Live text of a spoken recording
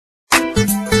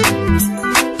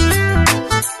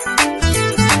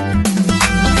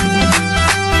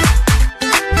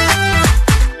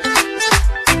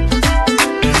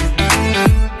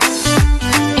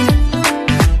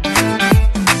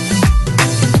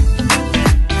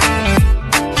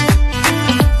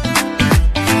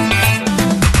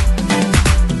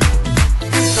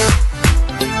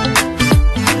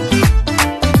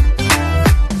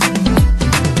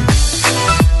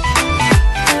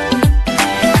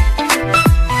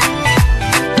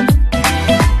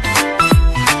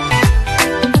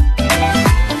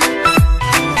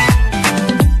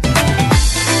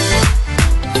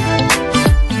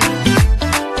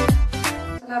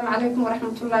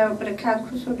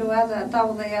kusoo dhawaada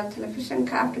daawadayaal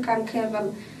telefishinka Dhaqanka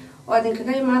Iyo oo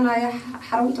idinkaga imaanaya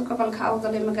xarunta gobolka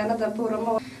Awdal ee magaalada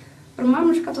Booramo.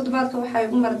 barnaamijka toddobaadka waxay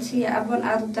ugu martiya abaan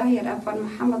aad u daahir abaan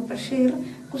Maxamed Bashiir.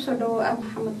 kusoo dhawaada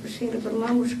Maxamed Bashiir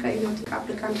barnaamijka iyo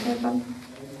Dhaqanka Iyo.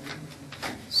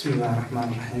 bismillahir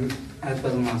rahmanir rahim. aad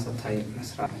baad u mahadsantahay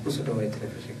Nasra. kusoo dhawaada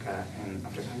telefishinka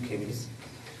Dhaqanka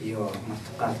iyo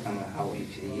martaqaadkan waxa uu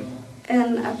ifiyay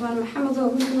abaan Maxamed oo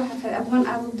waxa tahay abaan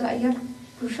aad u daahir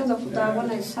bulshada ku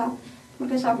daawanaysa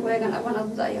markay saab ku eegan abaan aad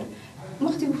u daahir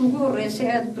waqtiga ugu horeysay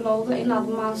aad bilowdo inaad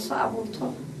maanso abuurto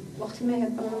waqti ma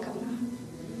ahayd badan karnaa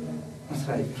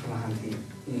Nasra ruuxantii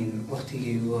in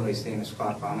waqtigii ugu horeysay in isku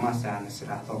arko ama saan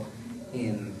israaxdo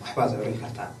in waxbaad oran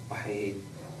kartaa waxay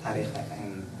taariikhda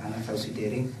aan ka soo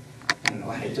deerin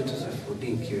waxay tutusay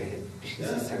fudhinkii bishii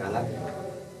sagaalaad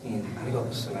in aniga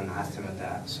ku sugan caasimada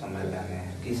Soomaaliya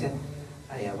Hargeysa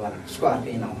ayaa baan isku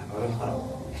arkay inaan wax oran karo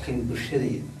laakiin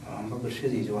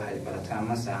bulshadii waxay barataa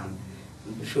ama saan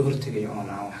bulsho hortagay oo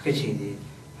aan wax ka jeediyay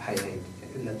waxay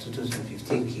ilaa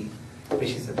 2015kii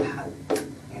bishii saddexaad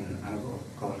in anigu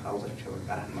gobolka Awdal joogo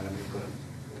gaar ahaan magaalada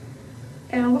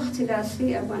Booramo. waqtigaasi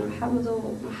abaan Maxamed oo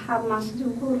maxaad maasidii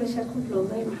ugu horeysay ku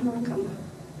bilowday maxamed kama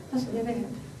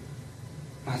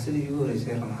maasidii ugu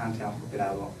horeysay ruuxantii aan ku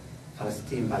bilaabo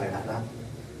Falastiin baa la yiraahdaa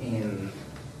in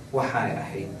waxay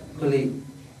ahayd kulli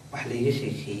wax la iga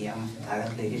sheekay ama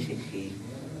taariikh la iga sheekay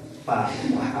baa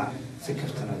waxa si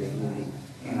kartana leeyahay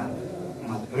inaad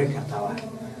maad oran kartaa wax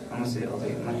ama si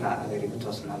oday marka adeerigu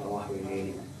toosna loo wax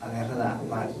weeyay adeerada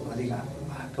baa adiga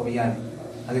wax ka wayaan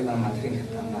adiga ma tirin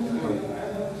kartaa ma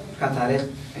ka taariikh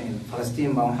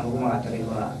Falastiin baa waxa lagu magacdaray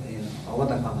waa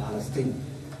wadanka Falastiin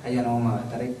ayana uma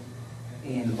magacdaray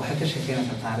in waxa ka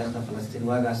sheekeynaysa taariikhda Falastiin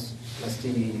waagaas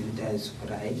Falastiin iyo Yuhuudda isku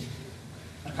raacay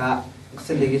marka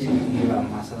qasaliga sheekayba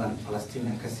maasadan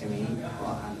Falastiin ka sameeyay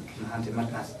oo aan maanta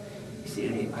markaas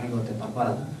isii anigoo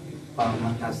tabarbarada baa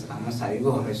markaas ama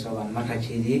saayigo horeyso baan markaa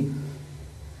jeediyay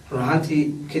ruuxantii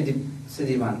kadib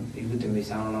sidii baan igu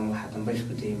dambeysay aan waxa dambe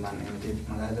isku dayay dib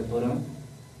magaalada Booramo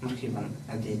markii baan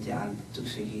adeegay aan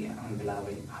dugsigii aan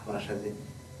bilaabay waxbarashadii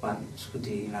baan isku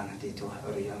dayay inaan adeegto wax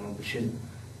oriyo ama bulshada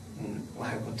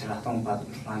waxay ku tiraahdan baad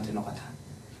ruuxantii noqotaa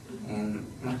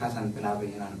markaasaan bilaabay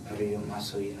inaan oriyo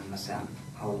maasooyin ama saan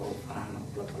hawlo farahan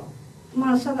la galo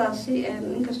maasadaasi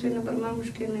inkastoo inuu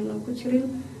barnaamijkeena ku jirin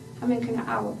habeenkana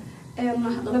caawa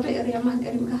laba area ma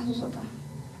erim ka xasuusata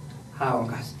haa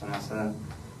ka xasuusata maasadan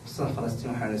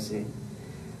Falastiin waxaa la siiyay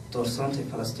doorsoontay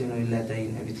Falastiin oo ilaa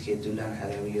dayin abidkeed duulaan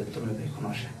harawiyo dulmi bay ku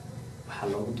nooshahay waxaa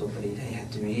loogu doobalay ilaahay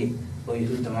hadimiyey oo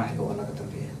Yuhuudda maaxiga oo laga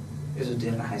dambeeya isu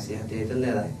deeqna haysay haddii ay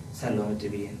leedahay saa looma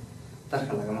debiyeen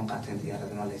darka lagama qaateen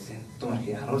diyaarada ma leyseen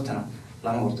dumarkii carruurtana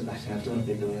lama wardo dhaxshan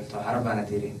dumarkii dowladda Carabaana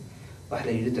diireen wax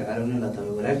la yidhi ducaalowna la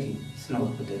dabay walaakii isna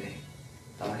waa ku dabay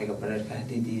damaxiga bareerka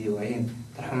haddii diiday waayeen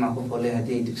tarxuma ku foolay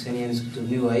haddii ay dugsanayeen isku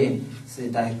duubni waayeen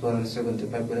sidii daahirka hore isagoo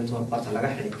dabay beelto barta laga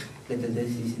xidhay la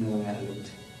dadaysiisina waa meel lagu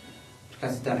tay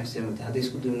markaas taan xuseen haddii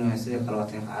isku duubni waayeen sidii kala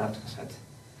wateen Carabta ka socda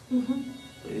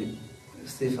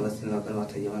sidii Falastiin loo kala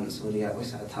watay Yemen Suuriya oo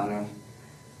socdaan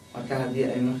marka haddii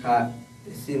ay markaa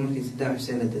si markii sidaan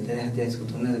xuseen la daday haddii ay isku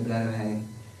duubnada bilaabeen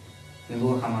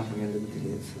نبوه كمان كمية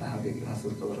لبدي سلاح بيجي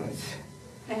نصل كورنيس.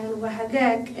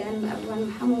 وحجاج أبوان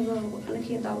محمد وأنا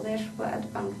كي داوداش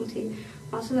وأدبان كنتي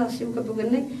ما صدق سيبك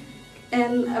بقولني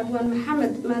أبوان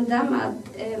محمد ما دام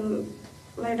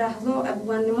لا يلاحظوا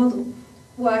أبوان نمضوا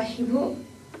وحبوا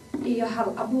يحل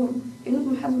أبور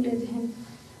إنكم حدوا لديهم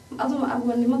أظن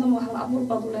أبوان نمضوا وحل أبور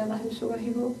بدو لديهم سوى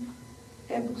حبوا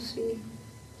بقصي.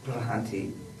 روح أنتي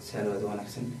سألوا دوانك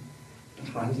سن.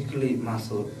 ruuxantii kulli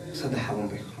maaso saddex habon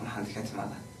bay ruuxantii ka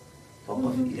timaada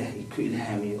qof ilaahay ku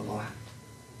ilhaamiyo ruux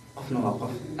qofna waa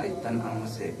qof ay tan ama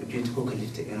se ujeed ku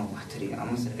kaliftay inuu wax tiriyo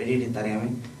ama se ciriiri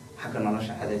dareemay xagga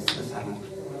nolosha cadaysida saarmo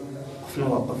qofna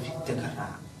waa qof hidda ka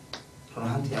raaca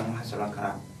ruuxantii ama waxa socon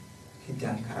karaa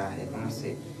hiddaan ka raacay ama se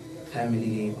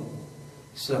familigaygu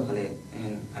sidoo kale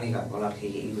aniga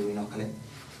walaalkayga igu weyn oo kale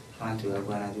ruuxantii waa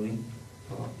go'aanaad weyn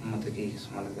oo ummadagayga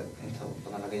Soomaalida inta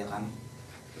badan laga yaqaano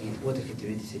waddanka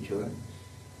dibadiisa jooga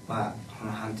baa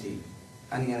ruuxantii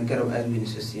anigana garab aad weyn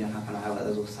soo siiyay halkan waxaa aad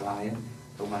ugu salaamaya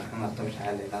ruuxan Maxamed Bashiir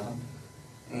la yiraahdo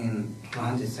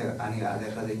ruuxantii isaga aniga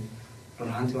adeeraday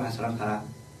ruuxantii waxaan soo karaa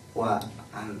waa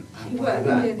aan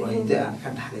ka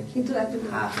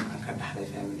dhaxlay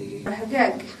familigayga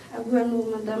hagaag abwaanu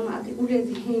maadaama aad u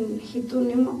leedihiin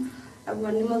hidonimo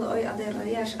abwaannimada oo ay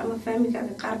adeerayaasha ama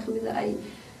familigaaga qaar kamid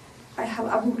ay hal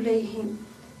abuur leeyihiin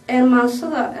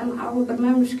maasada aan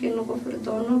barnaamijkeena ku furi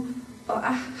doono oo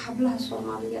hablaha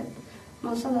Soomaaliyeed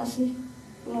maasadaasi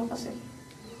noo qasay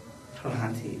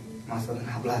ruuxantii maasadan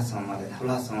hablaha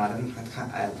Soomaaliyeed markaad ka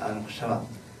aqoonshaba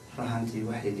ruuxantii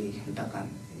waxay leeyihiin dhaqan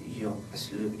iyo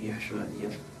asluub iyo xushmad iyo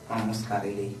maamuuska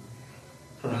ay leeyihiin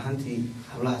ruuxantii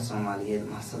hablaha Soomaaliyeed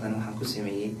maasadan waxaan ku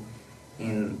sameeyay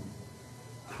in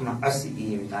runa casi iyo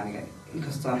yimid aniga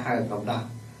inkastoo xagga gabdhaha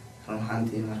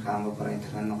ruuxantii markaa ama bara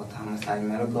internet noqoto ama saay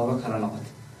meelo goobo kala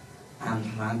noqoto aan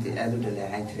ruuxantii aad u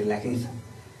dhaleecayn jiray laakiinse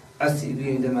casi igu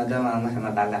yimid maadaama annagana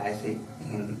dhaleecaysay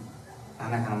in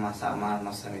anagana maasa ammaan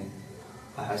noo sameyn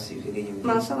waxaasi kaga yimid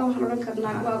maasada waxaan odhan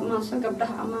karnaa waa maasa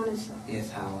gabdhaha ammaanaysa yes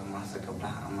waa maasa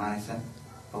gabdhaha ammaanaysa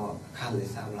oo ka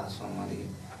hadlaysa hablaha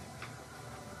Soomaaliyeed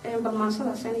bal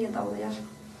maasadaas iyo daawadayaasha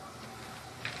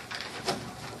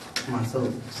maasadu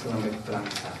sidaan bay ku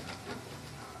bilaabmaysaa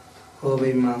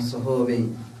hoobay maanso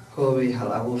hoobay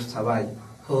hal abuur sabaay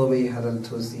hoobay hadal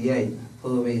toosiyay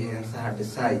hoobay heensaha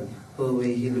dhisaay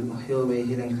hoobay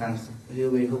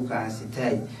hubkaan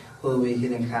sitaay hoobay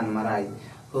hilinkaan maraay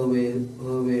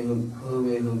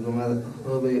hoobay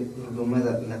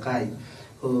hurgumada liqaay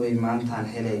hoobay maantaan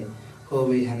helay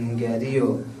hoobay haningaadiyo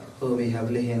hoobay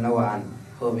hablaheena wacan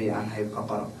hoobay aan haybka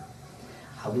qoro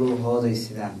habluhu hooday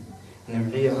sidaan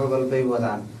nimciyo hogol bay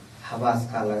wadaan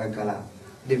habaaskaa laga galaa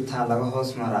dhibtaa laga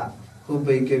hoos maraa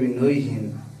hubbay gebi noo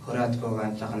yihiin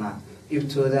horaadkoogaan jaqnaa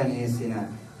ibtoodaan heesinaa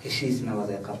heshiisna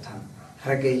waday qabtaan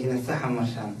raggay hinasaxa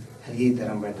marshaan halyey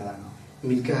daran bay dhalaan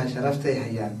midkaha sharaftay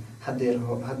hayaan hadeer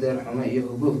xumo iyo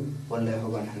hugub wallee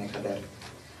hogan hanika dheer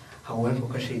haweenku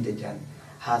ka shaydajaan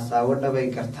haasaawo dhabay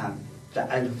gartaan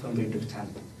jacayl hufan bay dhugtaan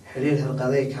xidhiir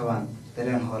halqaday kabaan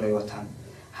dareen horay wataan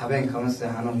habeenkama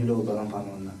seexano hilow badan baan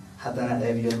wadna haddana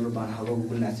ceeb iyo dhul baan habow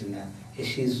ugu naasibnaa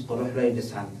heshiis qurux lay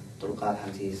dhisaan dulqaad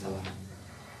hantiyiisaba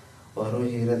waroo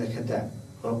hiirada ka daa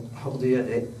huqdiyo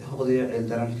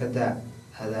ciildaran ka daa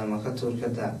hadaama ka tuur ka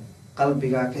daa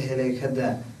qalbigaa ka helay ka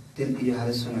daa dil iyo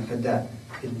halisuna ka daa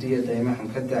hirdiyo daymaxun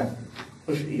ka daa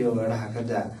ush iyo weedhaha ka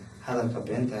daa hadalka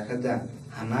beentaa ka daa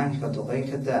hanaanka duqayn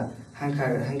ka daa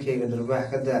hankayga dhurbaax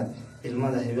ka daa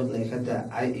ilmada hibiqlay ka daa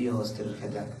cay iyo hoostirir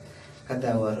ka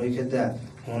daa waaroy ka daa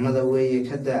huunada weeye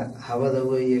ka daa habada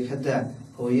weeye ka daa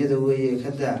hooyada weeye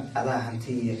ka daa adaa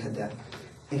hantiyiya ka daa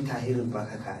intaa hilib baa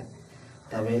ka kacay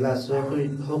dabaylaa soo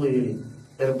huq yidhi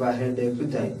cirbaa heedhee ku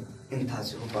daay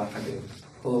intaasi hubbaa ka dhigay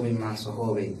hoobay maanso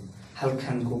hoobay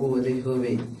halkan kugu waday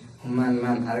hoobay humaan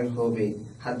maan arag hoobay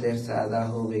hadeerse adaa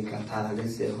hoobay gantaal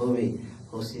halise hoobay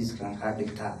hoosiiskan kaa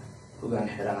dhigtaa hugaan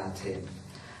xidhanaatee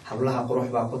hablaha qurux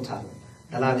baa ku taal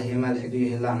dhalaal himaal xigiyo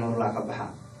hilaa nuurlaa ka baxa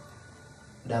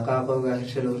dhaqaaqoogaa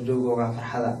hirshal horjoogoogaa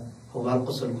farxada hubaal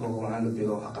qusulkooga aan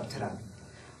lubigooga qabtiraa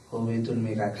hoobay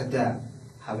dulmigaa ka daa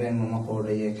habeen mama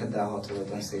qoodhaye ka daa hootada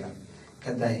dansiga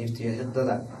ka daa hiibtiyo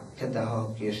hiqdada ka daa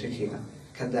hoobkiyo shakiga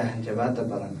ka daa hanjabaada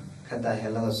badan ka daa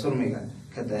helada surmiga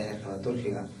ka daa heerkala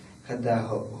durkiga ka daa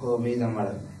hoobayda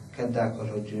maran ka daa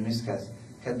korhojuumiskaas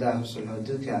ka daa husul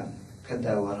hoodidka ka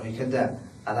daa waroy ka daa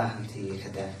adaa hantiyi ka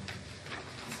daa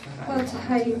waa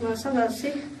tahay maasadaasi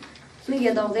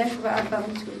nigiyo daawadayaashaba aad baa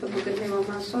runtii uga boganay waa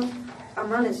maaso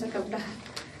ammaanaysa gabdhaha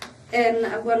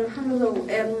abwaan maxamedow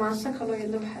maaso kaloo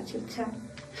yadna waxaa jirta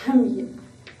hamiye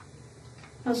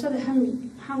maasada hami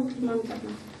maxaan ku tilmaami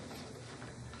karnaa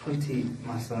runtii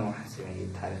maasadan waxaan sameeyey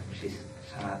taariikh bishii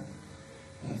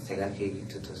 5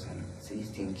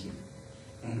 2016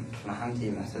 run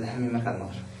ahaantii maasada hami markaad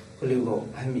maqasho kulligo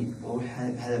hami oo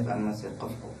hadaf amase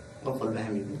qof walba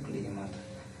hami buu kuleeyahay maanta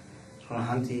run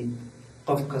ahaantii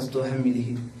qof kastoo hami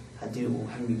lihi haddii uu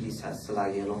hamigiisa sidaa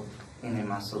yeelo inay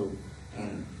maasadu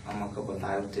ama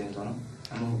gabadhaayo tiin doono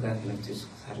ama hogaanka naftiisu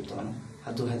ka saari doono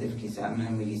hadduu hadafkiisa ama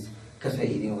hamigiisa ka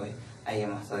faa'iidin waayo ayaa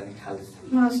maasadani ka hadlaysa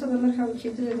maasada markaa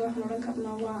ujeedadeeda waxaan odhan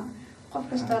karnaa waa qof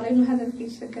kastaana inuu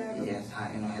hadafkiisa gaaro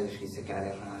inuu hadafkiisa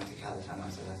gaaray runaantii ka hadlaysa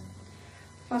maasadaas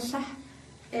waa sax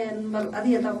bal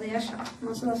adiga daawadayaasha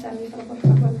maasadaas aami kala qorta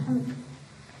abwaan maxamed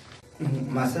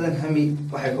maasadan hami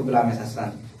waxay ku bilaabmaysaa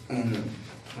sidaan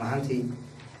runaantii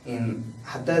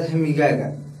haddaad hamigaaga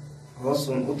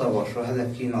hoosun u daboosho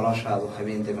hadafkii noloshaadu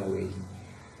habeen dama weeye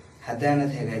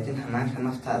haddaanad hagaajin hanaanka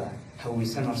naftaada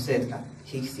haweysan horseedka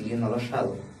hiigsigii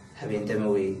noloshaadu habeen dama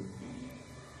weeye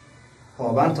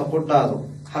hoobaanta qudhaadu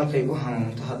halkay u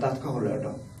hanuunto haddaad ka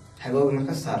huleedho hagoogna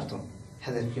ka saarto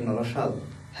hadafkii noloshaadu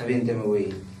habeen dama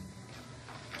weeye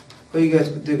hoygaad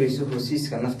ku degayso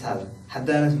hoosiiska naftaada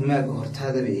haddaanad humaaga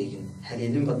hortaadaba eegin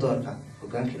haliilinba doorka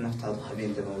hogaankii naftaadu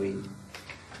habeen dama weeye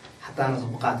haddaanad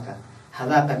hubqaadka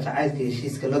hadaaqa jacaylka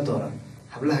heshiiska la dooran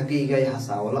hablaha geygaayo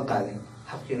hasaawo la qaadin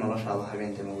habkii noloshaadu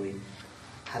habeen dama weeye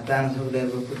haddaanad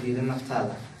hogdheerba ku hiilin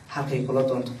naftaada halkay kula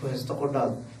doonto ku haysto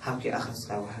qudhaadu habkii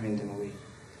akhriskaagu habeen dama weeye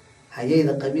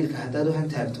hayayda qabiilka haddaad u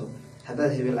hantaagto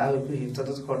haddaad hebel aaga ku hiibto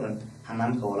dadkao dhan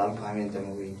hanaanka walaalku habeen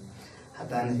dama weeye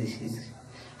haddaanad heshiiska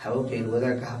hawaqeyl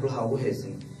wadaagga hablaha ugu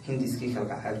haysan hindiskii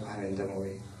kalgacaylku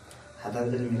habeendamooye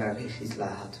haddaad cilmigaaga heshiis la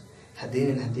ahaato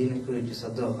haddaynan ku hejiso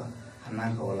dooqa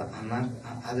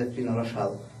hadafkii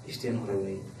noloshaadu ishteen hore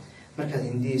weeye markaad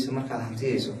hindiyeyso markaad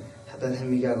hantiyeyso haddaad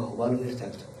hamigaaga hubaal u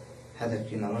hirtaagto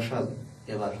hadafkii noloshaadu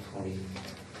eebaa la fuuniyey.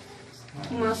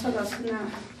 maasadaasna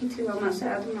intii waa maase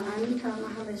aada u macaaninkaama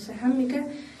hadaysa hamiga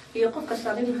iyo qof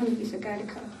kasta inuu hamigiisa gaari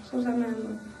karo soo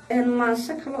sameyn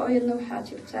maase kale oo iyadna waxaa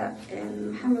jirta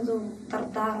maxamedow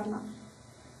dardaarana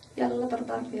yaa lala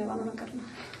dardaarmaya waan oran karnaa.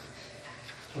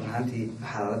 run ahaantii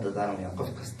waxaa lala dardaarmayaa qof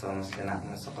kastoo muslina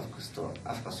mase qof kastoo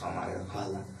afka soomaalida ku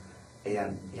hadla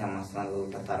yaa maasadan lagu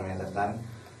dardaarmaya dardaaran.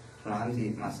 run ahaantii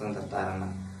maasadan dardaarana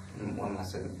waa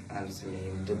maase aan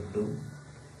sameeyey muddo dhow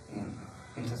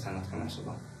inta sanadkan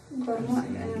cusuba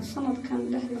sanadkan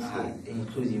dhexdiisa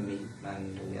koodii may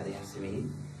maalin dhow ayaan sameeyey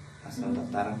maasadan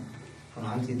dardaaran. run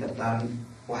ahaantii dardaaran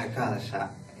waxay ka hadashaa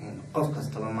qof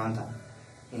kastaba maanta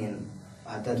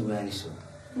haddaad waaniso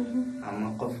ama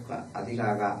qofka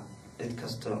adigaaga cid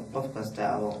kasto qof kasta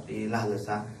oo la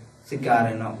hadlaysaa si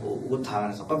gaarayna ugu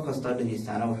taabanaysa qof kasta oo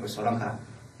dhegeystaana wuxuu sodhan karaa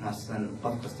maasadan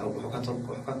qof kasta wuxuu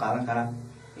ka qaadan karaa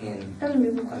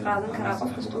cilmigu ka qaadan karaa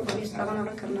qof kasta oo dhegeysta baan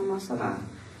oran karnaa maasada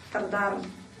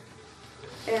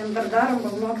dardaaran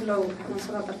badnoo bilow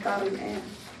maasada dardaaran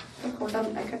dadkao dhan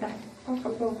ay ka dhex qof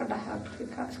walba ka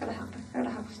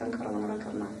dhex aqrisan karo baan oran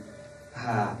karnaa.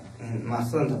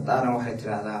 maasadan dardaaran waxay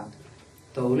tidhaahdaa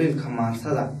dawliilka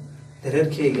maansada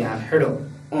dareerkeyga aan xidho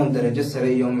oon darajo sare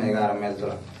iyo meegaara meel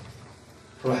dula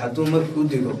ruux hadduu markuu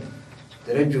digo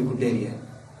darajuu ku dheeryahay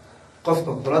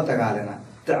qofka kula dagaalina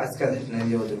dacaskaad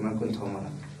xidhneediyo dirmankuntoo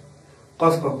maran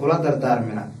qofka kula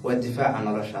dardaarmina waa difaaca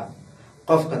nolosha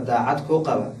qofka daacad kuu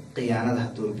qaba khiyaanada ha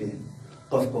duurbidin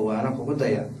qofka waana kugu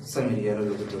daya samir yeelo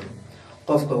lagu duro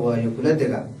qofka waayo kula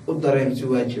dega u dareem si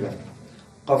waajiba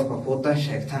qofka kuu dan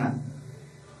sheegtana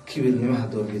kibirnimo ha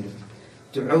duurbidin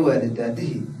duco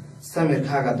waalidaadihii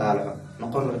samirkaaga daalaco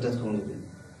noqon ruux dadka u nugul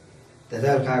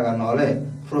dadaalkaaga noolee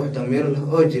ruux damiir leh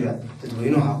oo jira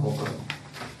dadweynuha kuu qoro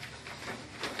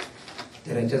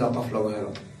darajada qof lagu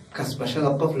helo kasbashada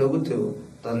qof lagu tago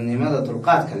dadnimada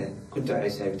dulqaadka leh ku ducay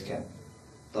saabidka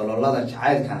dololada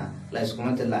jacaylkana la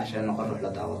iskuma dilaacshay noqon ruux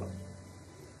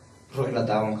la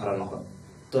daawan karo noqon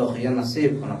dooqiyo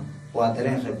nasiibkuna waa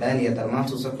dareen rabbaaniya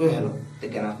darmaantuusa ku helo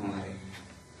deganaa ku maharay.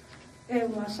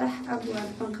 waa sax abwaan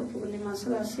baan ka bognay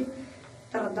maasadaasi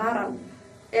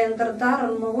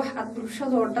dardaaran ma wax aad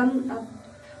bulshadoo dhan aad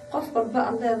qof walba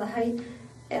aad leedahay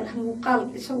muuqaal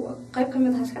isagoo qayb ka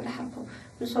mid aha iska dhex arko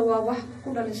mise waa wax ku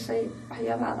dhalisay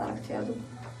waxyaaba aad aragtay adigu?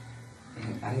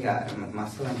 aniga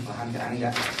maasadan aniga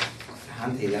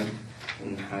ahaantaydan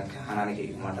maxamedka ahaan aniga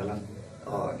iguma dhalan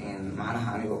oo macnaha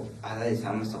anigu hadaysa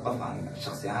mase qof aan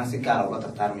shaksi ahaan si gaara uga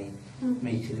dardaarmay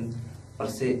may jirin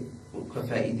balse ka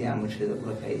faa'iidey aan bulshada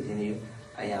uga faa'iideynayo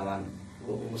ayaabaan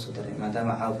ugu soo daray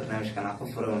maadaama caawa barnaamijkan aan ku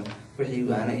furan wixii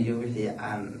waana iyo wixii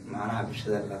aan macnaha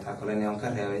bulshada lataakulanay oon ka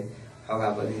reebay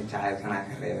xoogaa badin jacaylkanaa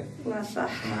ka reebay. waa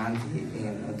sax maantii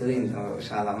wadooyin oo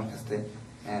insha allah markaste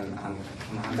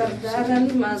dardaaran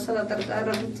maasada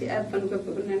dardaaran runtii aada baan uga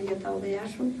bognanaya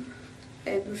daawadayaashu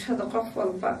bulshada qof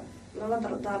walba lala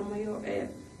dardaarmayo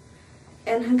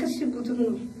han kasii gudubno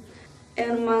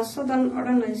maasadan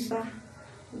odhanaysa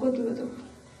god madow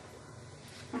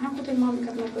maxaan ku tilmaami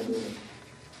karnaa god madow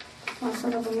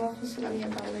maasada banoo fasilanaya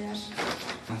daawadayaasha.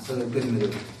 maasada god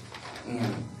madow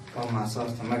waa maaso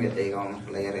horta magaceyga oo marka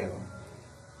la yareego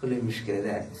kulley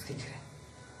mushkiladaha iska jira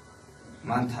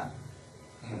maanta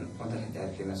wadanka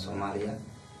daarkeena Soomaaliya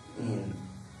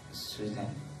Suudaan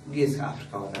geeska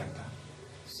Afrika wada aragtaa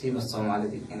siiba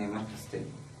Soomaalidii inay markaste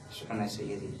shaqanayso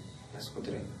iyadii lasku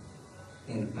diray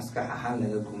maskax ahaan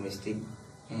laga guumaystay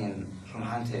run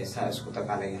ahaantii ay saa isku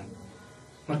dagaalayaan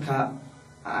marka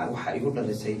waxaa igu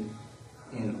dhalisay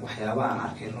waxyaaba aan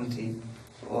arkay runtii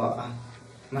oo ah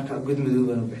marka god madow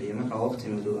baan u bixiyay marka waqti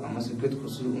madow amase godku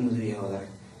siduu u madow yahay wada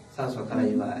saas oo kale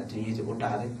ayaa adduunyadii u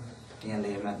dhacday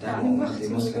maadaama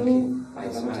muslimkii ay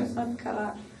sameeyaan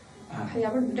karaa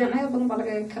waxyaabo dhinacyo badan baa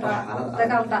laga karaa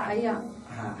dagaal dhacaya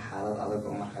xaalad adag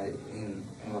oo markaa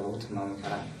lagu tilmaami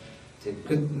karaa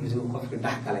god madow qofkii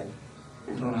dhex galay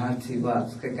run ahaantii waad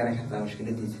iska garan kartaa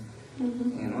mushkiladiisa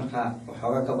marka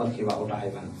waxoogaa gobolkiibaa u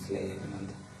dhacay baan isleeyahay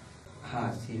maanta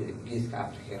si geeska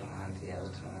Afrika run ahaantii aad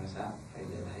u tilmaamaysaa ay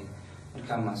leedahay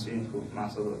marka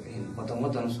maasadu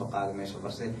wadan usoo qaadi mayso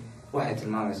balse waxay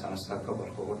tilmaamaysaa sida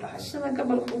gobolka ugu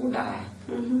dhacay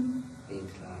ayay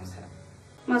tilmaamaysaa.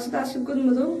 maasadaasi god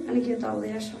madow anigii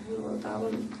daawadayaasha waxaan wada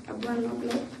daawan abwaan noo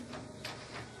bilow.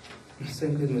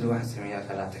 god madow waxaan sameeyaa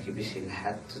 30 bishii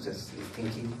 6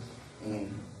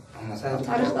 2016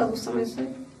 تاريخ أبو سميسي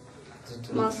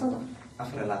ما صدق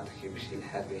أفر لا تكيب شيء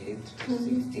الحاد بهيد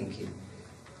 16 كيلو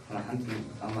أنا عندي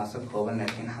أما سكوبا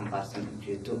لكن حنبارسن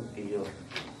جيتو إيو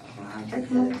أنا عندي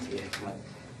حكمة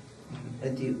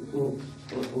أدي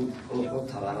أو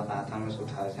تبارك عتام مسؤول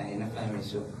هذا هنا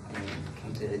فهميسو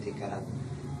كنت عندي كلام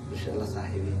إن شاء الله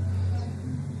صاحبي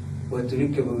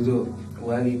ودريك بودو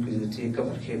واجي كذوتي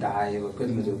كبر كده عاية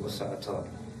وكل مدو قصعته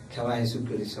كواهي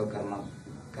سكري سو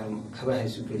كواهي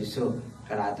سكري سو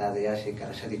كرعت هذا يا شيء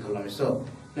كرشدي كلام سو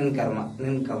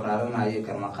نن كبرارون عاية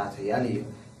كرمقات ياليو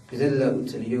كذا لا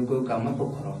أتليو جو كم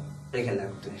بكرة رجع لا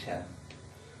كتنشا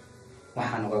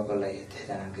وحنا وقول لي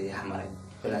تحتنا كي حمري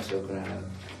ولا شو كنا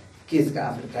كيس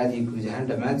كأفريقيا دي كوجهان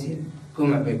دماتين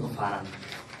كم بيكفانا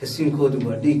السين كود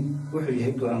بودي وحي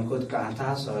هيك عن كود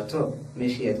كعنتها صارته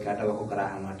مشيت كذا وكرا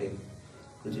حمادين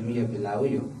كجمية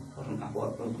بلاويو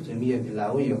كجمية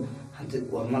بلاويو هنت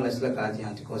ورمال إسلاك عادي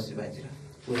هنت كوسي باجرا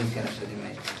وين كرشدي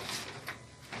ماي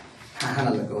أنا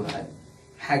لك وهاي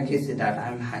حاجة سداد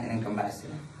عم حاجة إنكم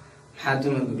بعسنا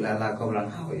حاتم يقول الله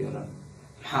قبلا هاويولا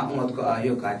حامد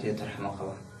كأيو كاجي ترحم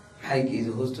قبا حاجة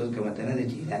إذا هوستو كما تنادي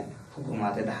جيلان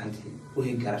حكومات دحنتي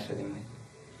وهي كرشدي ماي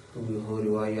هو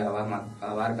رواية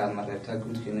أوار كان مرة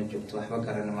تقول كنا جبت وحبا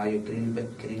كرنا ما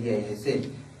يكريل يا حسين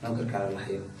نقدر كرر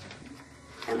الحياة.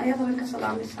 أنا أيضا من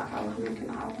كسلام الساعة وممكن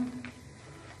أعاون.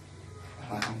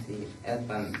 وأنتي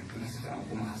أيضا مثلا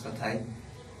كم حصلت هاي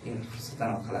إن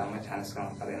فرصتنا وكلامنا كان سكان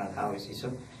قرينا تعاون سيسو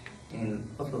إن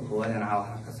أطلق هو أنا عاون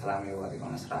كسلام يوادي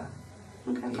ونسرع.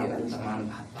 زمان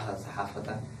بعد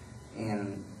صحافة إن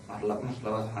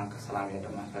مرلوات عن كسلام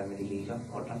يدمر فالمدينة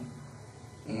أردن.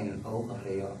 إن أو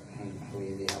قرية إن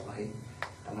هويدي أباهي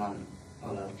تمام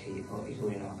ولا كي أو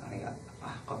يقولون أنا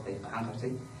قبل عن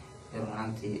قبتي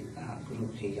يرانتي جروب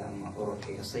كي أما أورو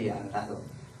كي قصية عن هذا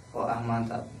أو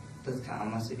أمانة تذكر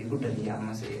أما سي يقول لي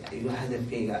أما سي يقول هذا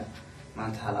كي ما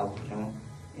تحلا بكرمه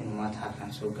إنه ما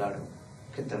تحكم سو قارو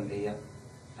كتم بيا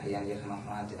أيام يكنا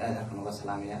فرانتي أهل كنا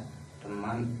بسلامية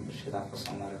تمام بشدة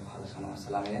قصة مرة بهذا سنة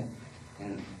سلامية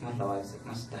إن مرة وايد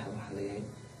مستحب حليه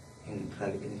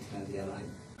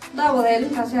daawadayaal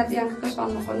intaasi haddii aan kaga soo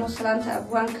noqono salaanta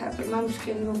abwaanka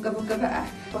barnaamijkeenu gabagaba ah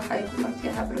waxay ku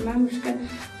martiyaha barnaamijka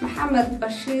maxamed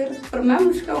bashiir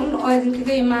barnaamijka oo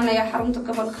idinkaga imaanaya xarunta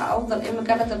gobolka awdal ee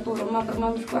magaalada buurama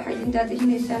barnaamijku waxay idin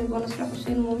daadihinaysaan bonasla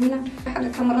xuseen muumina xagga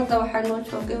kamarada waxaa noo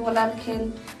joogay walaalkeen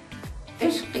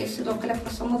cishqi sidoo kale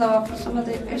farsamada waa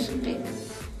farsamada cishqi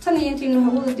tan iyo intii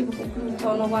hawada dib ugu kulmi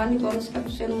doono waa anigoo nasla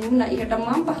xuseen muumina iyo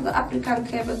dhammaan bahda african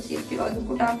cable tv oo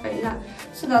idinku dhaafayna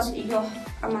sidaas iyo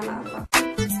amaana Allah